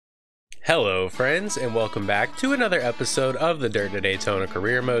Hello friends, and welcome back to another episode of the Dirt to Daytona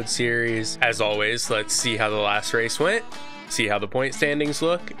Career Mode series. As always, let's see how the last race went, see how the point standings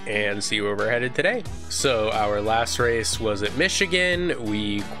look, and see where we're headed today. So our last race was at Michigan.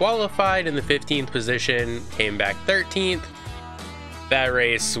 We qualified in the 15th position, came back 13th. That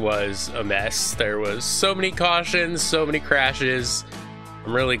race was a mess. There was so many cautions, so many crashes.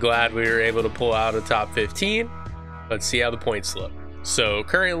 I'm really glad we were able to pull out a top 15. Let's see how the points look. So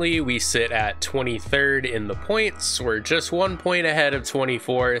currently we sit at 23rd in the points. We're just 1 point ahead of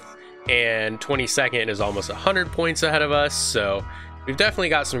 24th, and 22nd is almost 100 points ahead of us. So we've definitely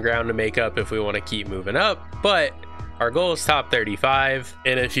got some ground to make up if we want to keep moving up, but our goal is top 35.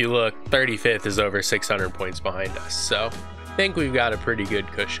 And if you look, 35th is over 600 points behind us. So I think we've got a pretty good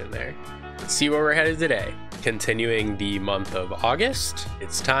cushion there. Let's see where we're headed today. Continuing the month of August,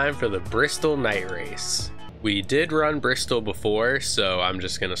 it's time for the Bristol night race. We did run Bristol before, so I'm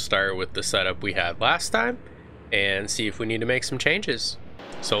just going to start with the setup we had last time and see if we need to make some changes.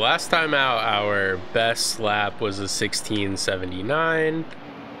 So last time out, our best lap was a 16:79.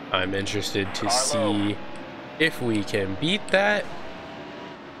 I'm interested to see if we can beat that.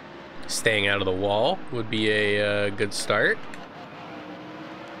 Staying out of the wall would be a good start.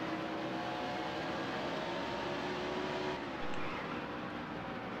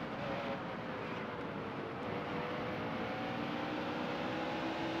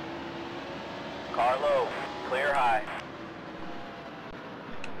 Car low, clear high.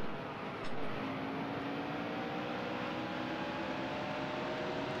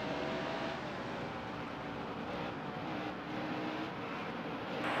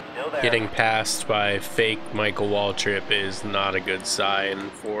 Still there. Getting passed by fake Michael Waltrip is not a good sign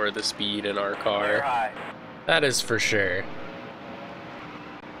for the speed in our Clear car. high. That is for sure.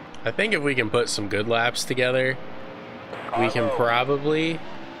 I think if we can put some good laps together, Car we can low. probably,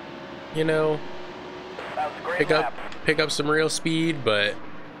 you know, That was a great lap. pick up some real speed. But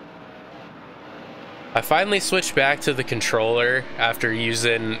I finally switched back to the controller after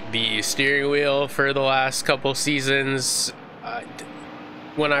using the steering wheel for the last couple seasons.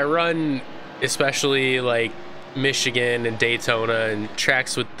 When I run, especially like Michigan and Daytona and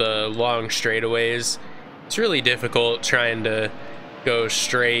tracks with the long straightaways, it's really difficult trying to go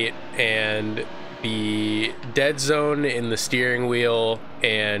straight, and the dead zone in the steering wheel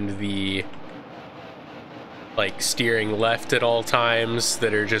and the like steering left at all times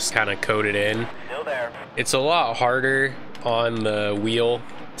that are just kind of coded in. Still there. It's a lot harder on the wheel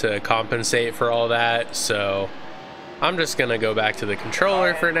to compensate for all that, so I'm just gonna go back to the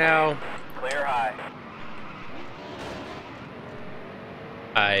controller for now. Clear high.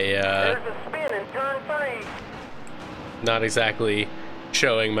 There's a spin in turn 3. Not exactly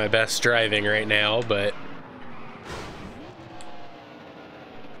showing my best driving right now, but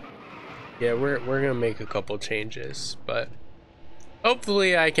yeah, we're gonna make a couple changes, but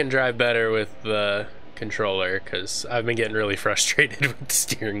hopefully I can drive better with the controller, because I've been getting really frustrated with the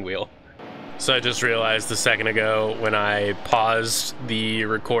steering wheel. So I just realized a second ago when I paused the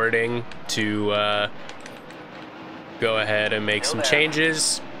recording to go ahead and make some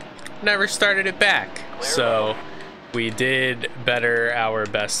changes, never started it back. So we did better our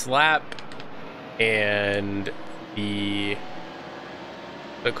best lap, and the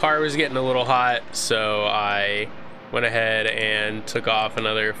car was getting a little hot, so I went ahead and took off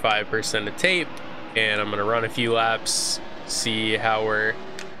another 5% of tape, and I'm gonna run a few laps, see how we're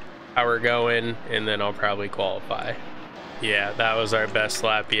going, and then I'll probably qualify. Yeah, that was our best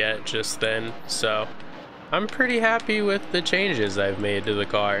lap yet just then, so I'm pretty happy with the changes I've made to the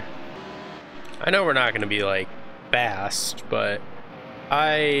car. I know we're not gonna be like fast, but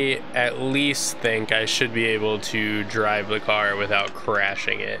I at least think I should be able to drive the car without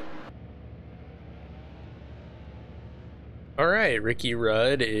crashing it. All right, Ricky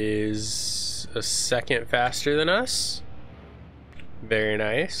Rudd is a second faster than us. Very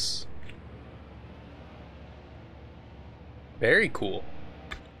nice. Very cool.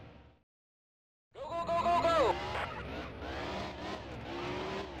 Go, go, go, go, go.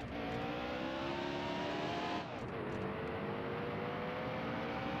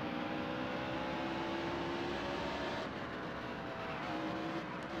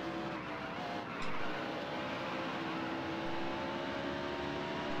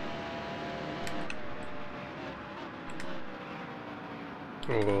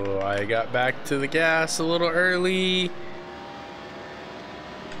 Oh, I got back to the gas a little early.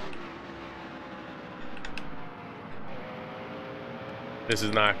 This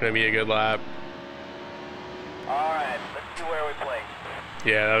is not going to be a good lap. Alright, let's see where we place.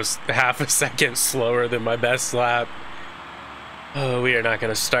 Yeah, that was half a second slower than my best lap. Oh, we are not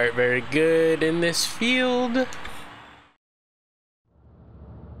going to start very good in this field.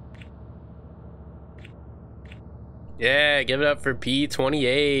 Yeah, give it up for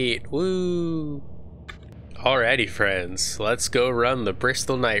P28. Woo! Alrighty, friends, let's go run the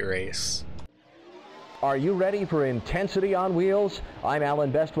Bristol night race. Are you ready for intensity on wheels? I'm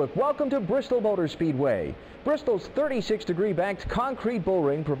Alan Bestwick. Welcome to Bristol Motor Speedway. Bristol's 36-degree banked concrete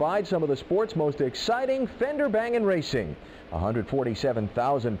bullring provides some of the sport's most exciting fender banging racing.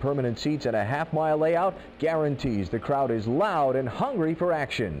 147,000 permanent seats and a half-mile layout guarantees the crowd is loud and hungry for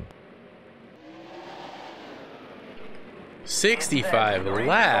action. 65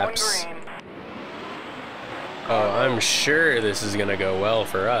 laps. Oh, I'm sure this is gonna go well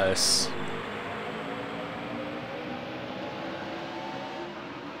for us.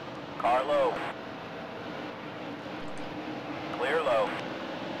 Car low. Clear low.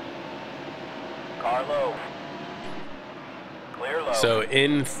 Car low. Clear low. So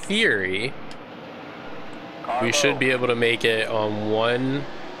in theory, Car we low. should be able to make it on one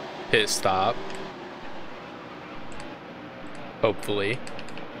pit stop. Hopefully.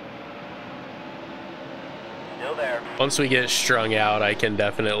 Still there. Once we get strung out, I can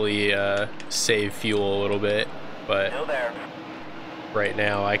definitely save fuel a little bit, but Still there. right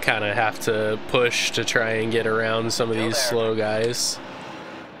now I kind of have to push to try and get around some of these slow guys.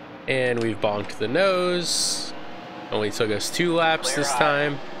 And we've bonked the nose. Only took us 2 laps Clear this high.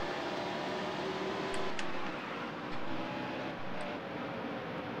 time.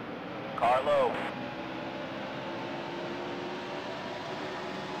 Car low.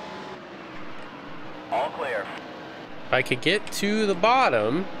 All clear. If I could get to the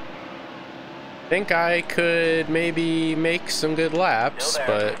bottom, I think I could maybe make some good laps, Still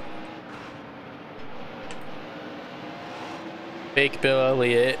there. but fake Bill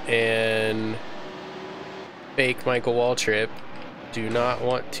Elliott and fake Michael Waltrip do not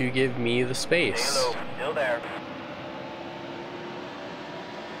want to give me the Stay space. low. Still there.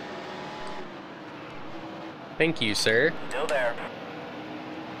 Thank you, sir. Still there.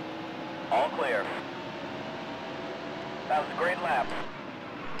 All clear. That was a great lap.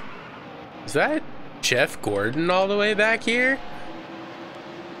 Is that Jeff Gordon all the way back here?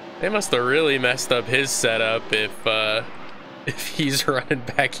 They must have really messed up his setup if he's running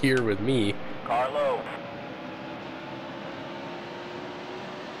back here with me. Car low.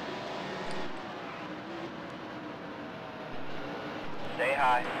 Stay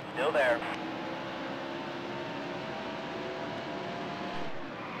high. Still there.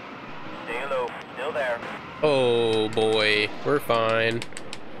 Stay low. Still there. Oh boy, we're fine.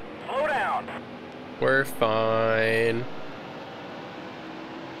 Slow down. We're fine.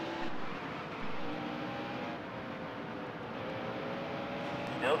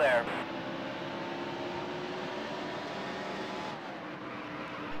 Still there.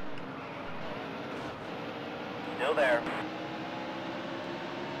 Still there.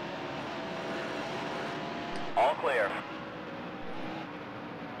 All clear.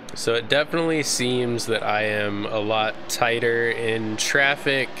 So it definitely seems that I am a lot tighter in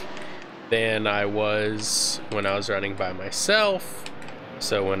traffic than I was when I was running by myself.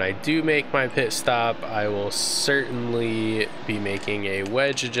 So when I do make my pit stop, I will certainly be making a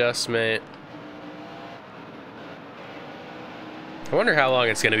wedge adjustment. I wonder how long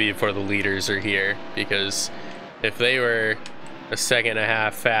it's going to be before the leaders are here, because if they were a second and a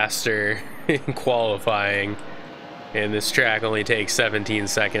half faster in qualifying, and this track only takes 17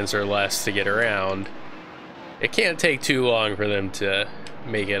 seconds or less to get around, it can't take too long for them to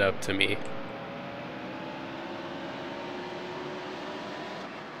make it up to me.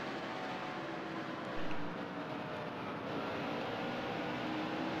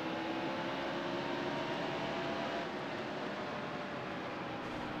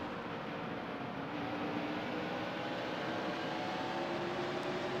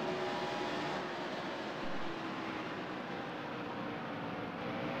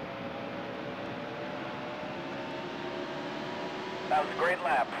 That was a great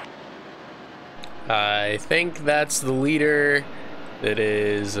lap. I think that's the leader that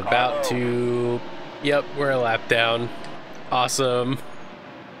is about to... Yep, we're a lap down. Awesome.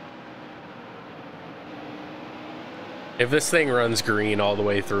 If this thing runs green all the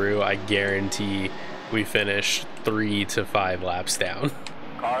way through, I guarantee we finish 3 to 5 laps down.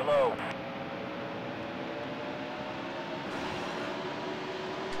 Car low.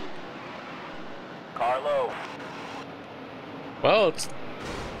 Car low. Well, it's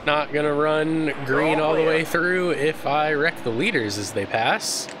not gonna run green all the way through if I wreck the leaders as they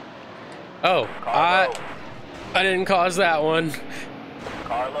pass. Oh, Car low. I didn't cause that one.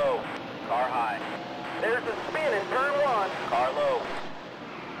 Car low. Car high. There's a spin in turn 1. Car low.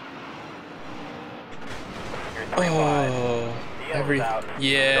 You're 3 wide. Oh, The yellow's out. You're all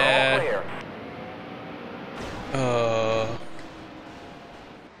yeah. clear.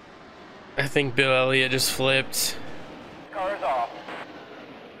 I think Bill Elliott just flipped. Car's off.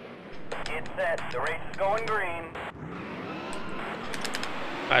 Get set. The race is going green.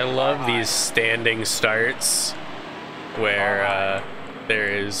 I love these standing starts where there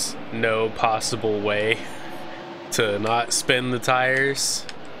is no possible way to not spin the tires.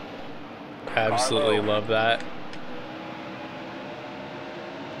 Absolutely love that.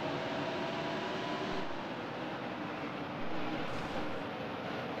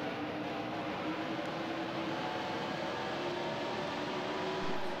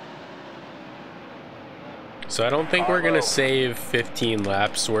 So I don't think we're gonna save 15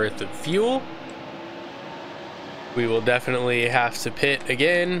 laps worth of fuel. We will definitely have to pit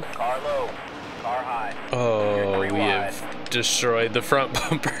again. Car low. Car high. Oh, You're 3 we wide. have destroyed the front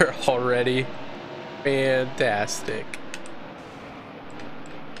bumper already. Fantastic.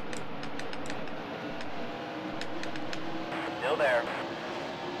 Still there.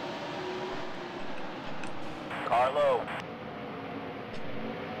 Car low.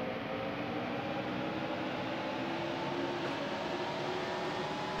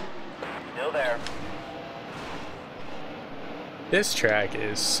 Still there. This track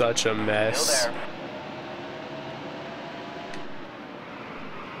is such a mess. Still there.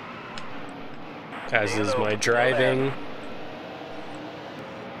 As is my driving.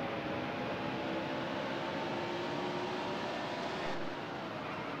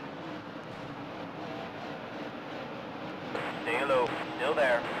 Stay low. Still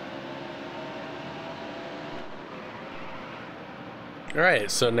there.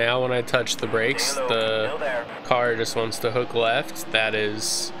 Alright, so now when I touch the brakes, Stay low. the Still there. car just wants to hook left. That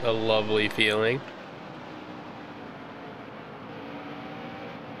is a lovely feeling.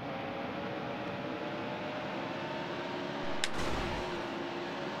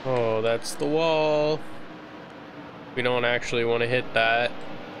 Oh, that's the wall. We don't actually want to hit that.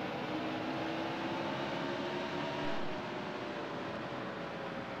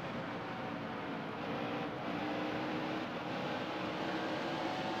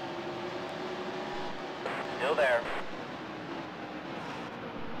 Still there.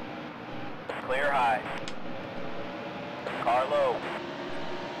 Clear high. Car low.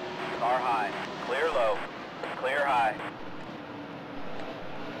 Car high. Clear low. Clear high.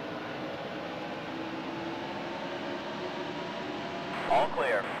 All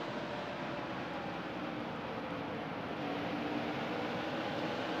clear.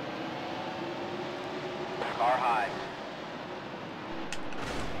 Car high.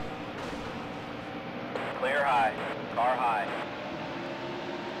 Clear high. Car high.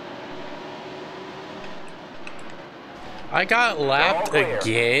 I got lapped clear.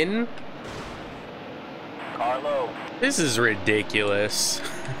 again? Car low. This is ridiculous.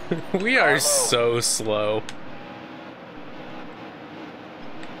 We are so slow.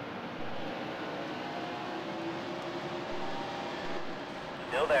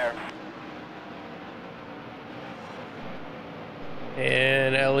 Still there.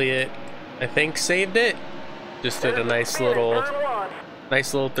 And Elliott, I think, saved it. Just did a nice little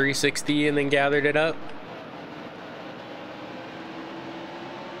 360 and then gathered it up.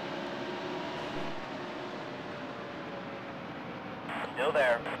 Still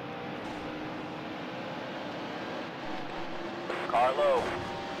there. Car low.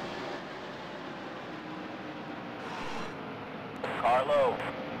 Car low.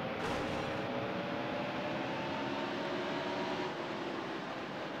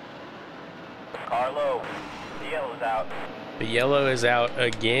 Car low. The yellow's out. The yellow is out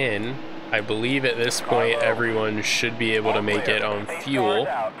again. I believe at this point everyone should be able to make it on fuel.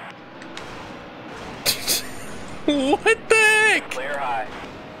 What the heck? Clear high.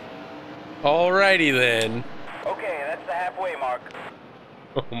 Alrighty then. Okay, that's the halfway mark.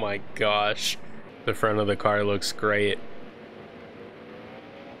 Oh my gosh. The front of the car looks great.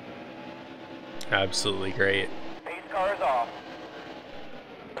 Absolutely great. Pace car is off.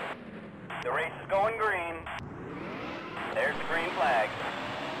 The race is going green. There's the green flag.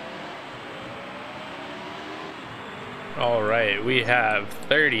 Alright, we have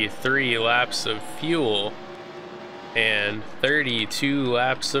 33 laps of fuel and 32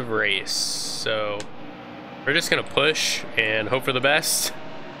 laps of race. So we're just gonna push and hope for the best.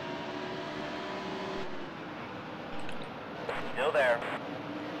 Still there.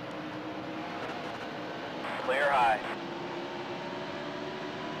 Clear high.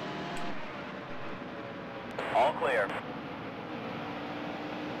 All clear.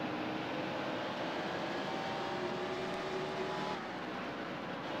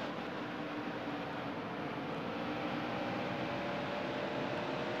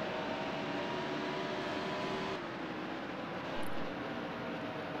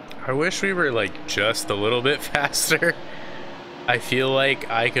 I wish we were like just a little bit faster. I feel like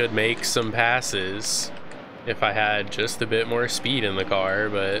I could make some passes if I had just a bit more speed in the car,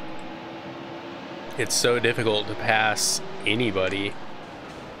 but it's so difficult to pass anybody.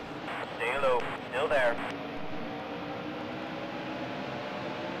 Stay low. Still there.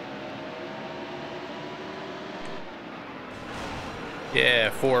 Yeah,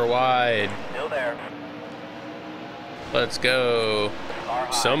 4 wide. Still there. Let's go. Car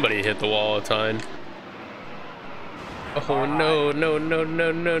high. Somebody hit the wall a ton. Oh no, no, no,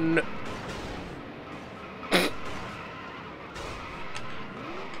 no, no, no.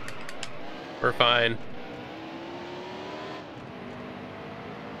 We're fine.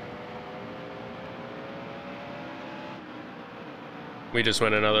 We just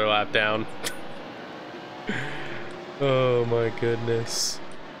went another lap down. Oh my goodness.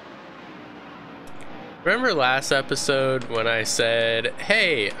 Remember last episode when I said,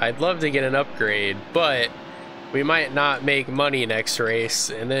 hey, I'd love to get an upgrade, but we might not make money next race,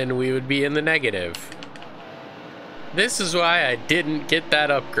 and then we would be in the negative. This is why I didn't get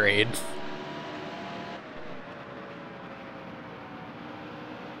that upgrade.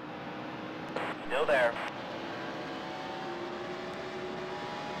 Still there.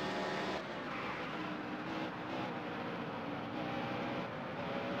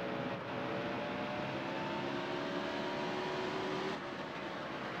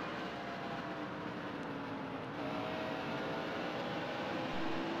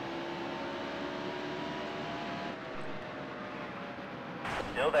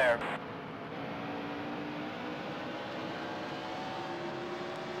 Still there.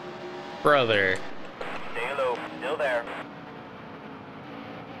 Brother. Stay low. Still there.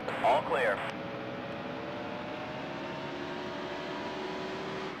 All clear.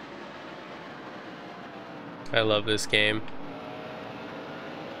 I love this game.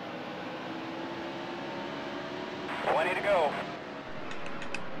 20 to go.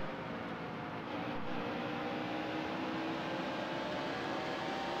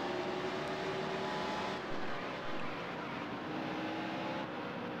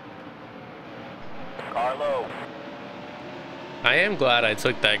 Car low. I am glad I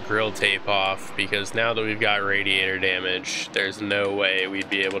took that grill tape off, because now that we've got radiator damage, there's no way we'd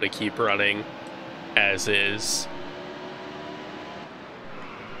be able to keep running as is.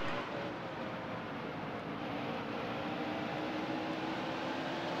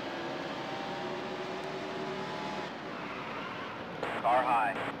 Car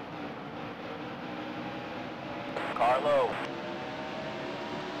high. Car low.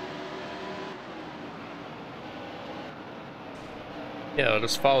 Yeah, I'll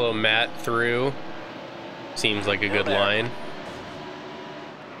just follow Matt through. Seems like a good line.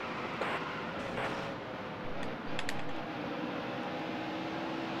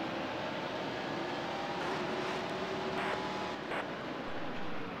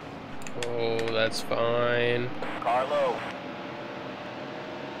 Oh, that's fine. Car low.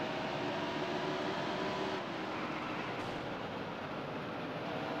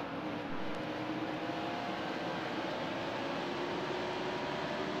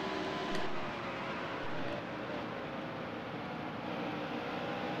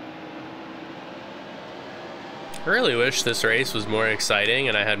 I really wish this race was more exciting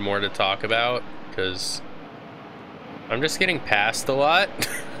and I had more to talk about, because I'm just getting passed a lot.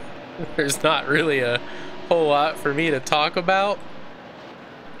 There's not really a whole lot for me to talk about.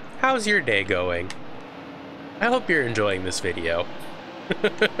 How's your day going? I hope you're enjoying this video.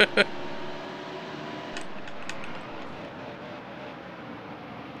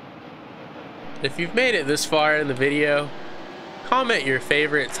 If you've made it this far in the video, comment your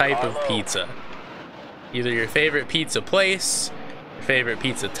favorite type of pizza. Either your favorite pizza place, your favorite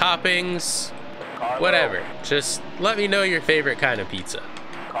pizza toppings, whatever. Just let me know your favorite kind of pizza.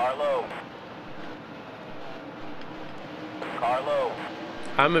 Car low. Car low.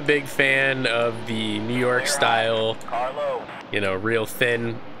 I'm a big fan of the New York style, Car low. you know, real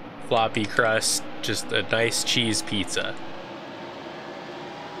thin, floppy crust, just a nice cheese pizza.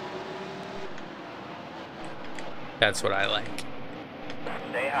 That's what I like.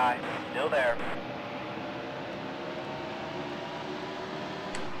 Stay high. Still there.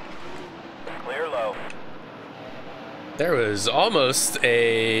 Clear low. There was almost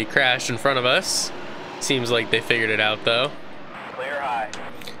a crash in front of us. Seems like they figured it out though. Clear high.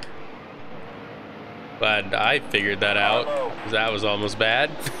 Glad I figured that out, 'cause that was almost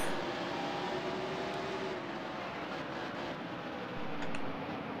bad.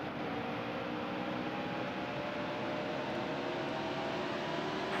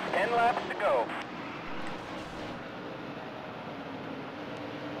 10 laps to go.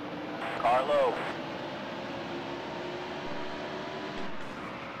 Car low.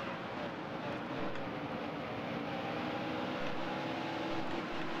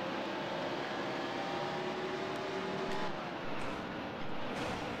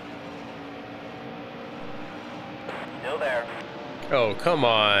 Still there. Oh, come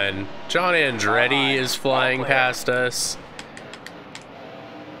on. John Andretti is flying past us.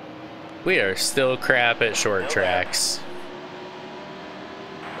 We are still crap at short tracks.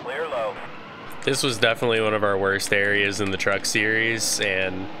 Clear low. This was definitely one of our worst areas in the truck series,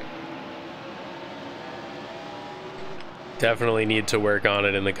 and definitely need to work on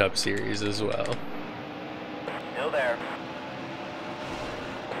it in the Cup series as well. Still there.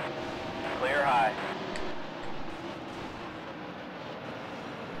 Clear high.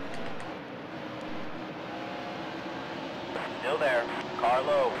 Still there. Car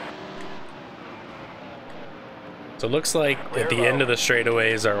low. So it looks like at the end of the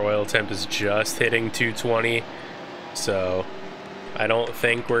straightaways, our oil temp is just hitting 220. So I don't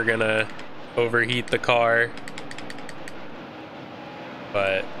think we're gonna overheat the car.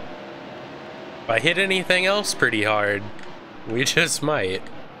 But if I hit anything else pretty hard, we just might.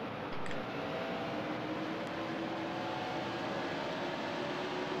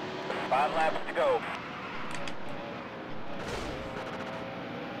 Five laps to go.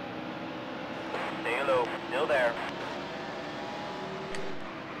 Stay low. Still there.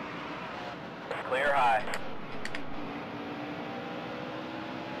 Clear high.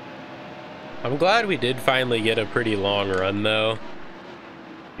 I'm glad we did finally get a pretty long run though,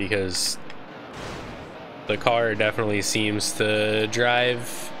 because the car definitely seems to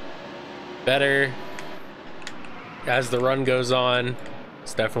drive better as the run goes on.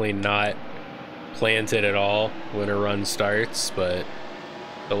 It's definitely not planted at all when a run starts, but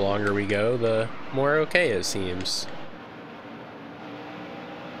the longer we go, the more okay it seems.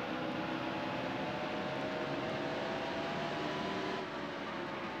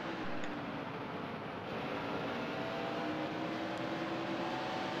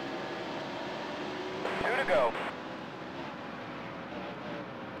 Two to go.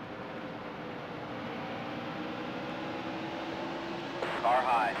 Car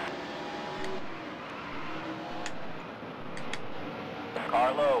high.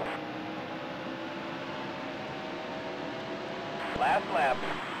 Car low. Last lap.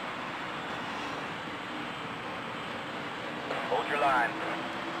 Hold your line.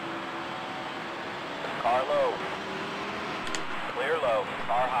 Car low. Clear low.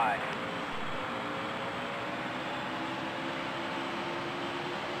 Car high.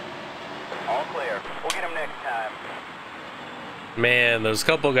 All clear. We'll get him next time. Man, those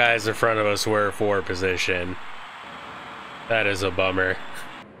couple guys in front of us were for position. That is a bummer.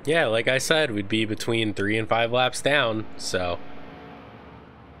 Yeah, like I said, we'd be between 3 and 5 laps down, so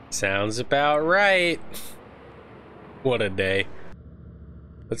sounds about right. What a day.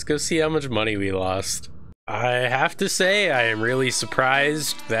 Let's go see how much money we lost. I have to say, I am really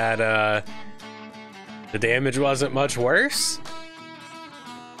surprised that the damage wasn't much worse.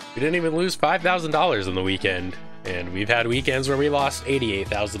 We didn't even lose $5,000 on the weekend, and we've had weekends where we lost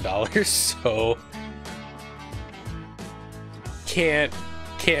 $88,000, so can't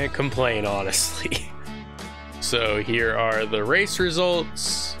complain, honestly. So here are the race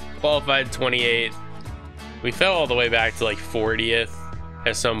results. Qualified 28th. We fell all the way back to like 40th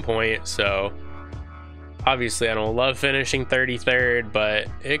at some point, so obviously I don't love finishing 33rd, but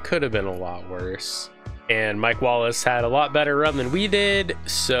it could have been a lot worse. And Mike Wallace had a lot better run than we did,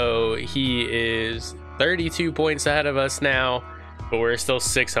 so he is 32 points ahead of us now, but we're still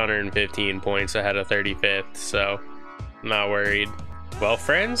 615 points ahead of 35th, so I'm not worried. Well,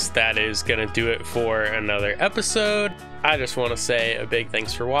 friends, that is gonna do it for another episode. I just want to say a big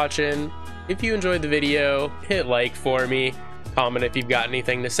thanks for watching. If you enjoyed the video, hit like for me, comment if you've got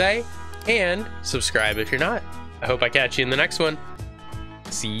anything to say, and subscribe if you're not. I hope I catch you in the next one.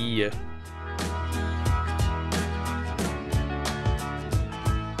 See ya.